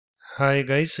Hi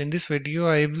guys, in this video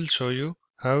I will show you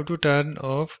how to turn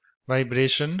off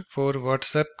vibration for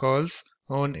WhatsApp calls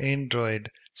on Android.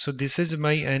 So this is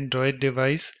my Android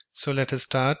device. So let us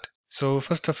start. So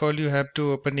first of all you have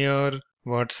to open your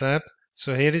WhatsApp.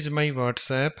 So here is my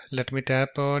WhatsApp. Let me tap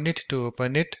on it to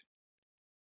open it.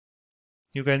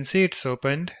 You can see it's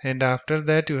opened, and after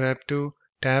that you have to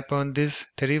tap on these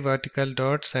three vertical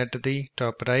dots at the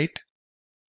top right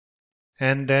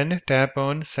and then tap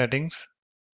on settings.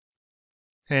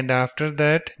 And after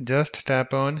that just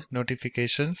tap on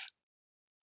notifications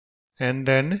and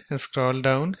then scroll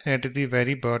down at the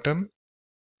very bottom,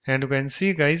 and you can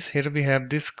see guys, here we have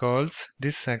this calls,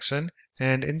 this section,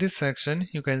 and in this section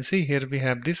you can see here we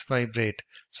have this vibrate.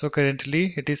 So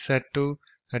currently it is set to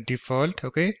a default.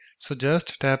 Okay, so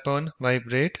just tap on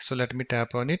vibrate. So let me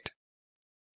tap on it,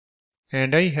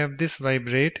 and I have this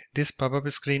vibrate, this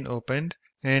pop-up screen opened,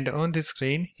 and on this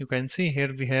screen you can see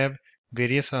here we have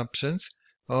various options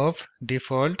of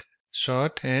default,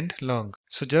 short and long.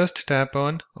 So just tap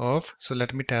on off. So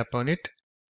let me tap on it,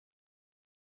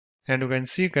 and you can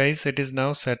see guys, it is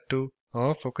now set to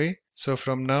off. Okay, so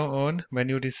from now on when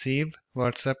you receive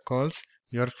WhatsApp calls,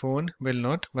 your phone will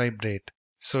not vibrate.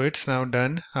 So it's now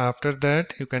done. After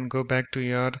that you can go back to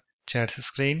your chat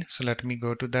screen. So let me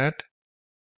go to that.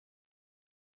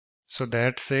 So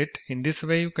that's it. In this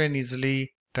way you can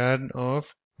easily turn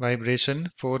off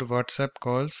vibration for WhatsApp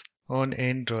calls on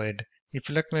Android. If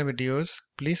you like my videos,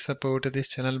 please support this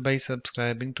channel by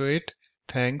subscribing to it.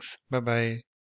 Thanks. Bye bye.